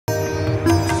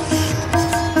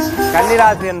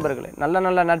கன்னிராசி என்பர்களே, நல்ல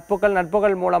நல்ல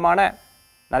நட்புகள் மூலமான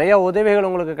நிறைய உதவிகள்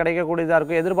உங்களுக்கு கிடைக்கக்கூடியதாக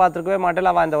இருக்கும். எதிர்பார்த்துருக்கவே மாட்டேன்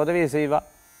அவன் இந்த உதவியை செய்வா.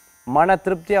 மன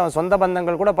திருப்தி, அவன் சொந்த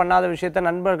பந்தங்கள் கூட பண்ணாத விஷயத்த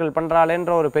நண்பர்கள்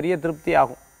பண்ணுறாளேன்ற ஒரு பெரிய திருப்தி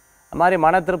ஆகும். அது மாதிரி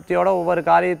மன திருப்தியோட ஒவ்வொரு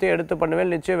காரியத்தையும் எடுத்து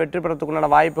பண்ணுவேன். நிச்சயம் வெற்றி பெறத்துக்குண்டான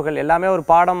வாய்ப்புகள் எல்லாமே ஒரு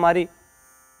பாடம் மாதிரி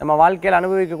நம்ம வாழ்க்கையில்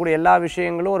அனுபவிக்கக்கூடிய எல்லா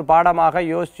விஷயங்களும் ஒரு பாடமாக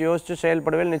யோசித்து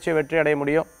செயல்படுவேன். நிச்சயம் வெற்றி அடைய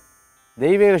முடியும்.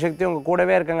 தெய்வீக சக்தி உங்கள்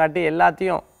கூடவே இருக்கங்காட்டி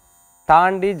எல்லாத்தையும்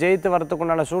தாண்டி ஜெயித்து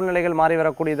வரத்துக்குண்டான சூழ்நிலைகள் மாறி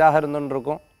வரக்கூடியதாக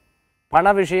இருந்துருக்கும்.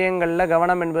 பண விஷயங்களில்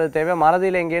கவனம் என்பது தேவை.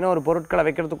 மறதியில் எங்கேனும் ஒரு பொருட்களை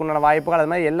வைக்கிறதுக்குண்டான வாய்ப்புகள்,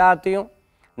 அது மாதிரி எல்லாத்தையும்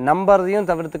நம்புறதையும்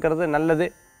தவிர்த்துக்கிறது நல்லது.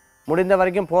 முடிந்த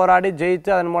வரைக்கும் போராடி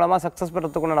ஜெயித்து அதன் மூலமாக சக்ஸஸ்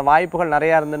பெறத்துக்குண்டான வாய்ப்புகள்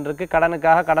நிறையா இருந்துருக்கு.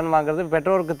 கடனுக்காக கடன் வாங்குறது,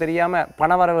 பெற்றோருக்கு தெரியாமல்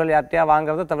பண வரவுகள் யார்ட்டையா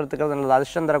வாங்குறதை தவிர்த்துக்கிறது நல்லது.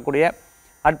 அதிர்ஷ்டம் தரக்கூடிய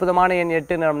அற்புதமான எண்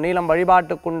 8 நிறம் நீளம்.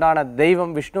 வழிபாட்டுக்குண்டான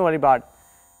தெய்வம் விஷ்ணு வழிபாடு.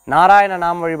 நாராயண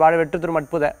நாம வழிபாடு வெற்றி தரும்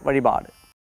அற்புத வழிபாடு.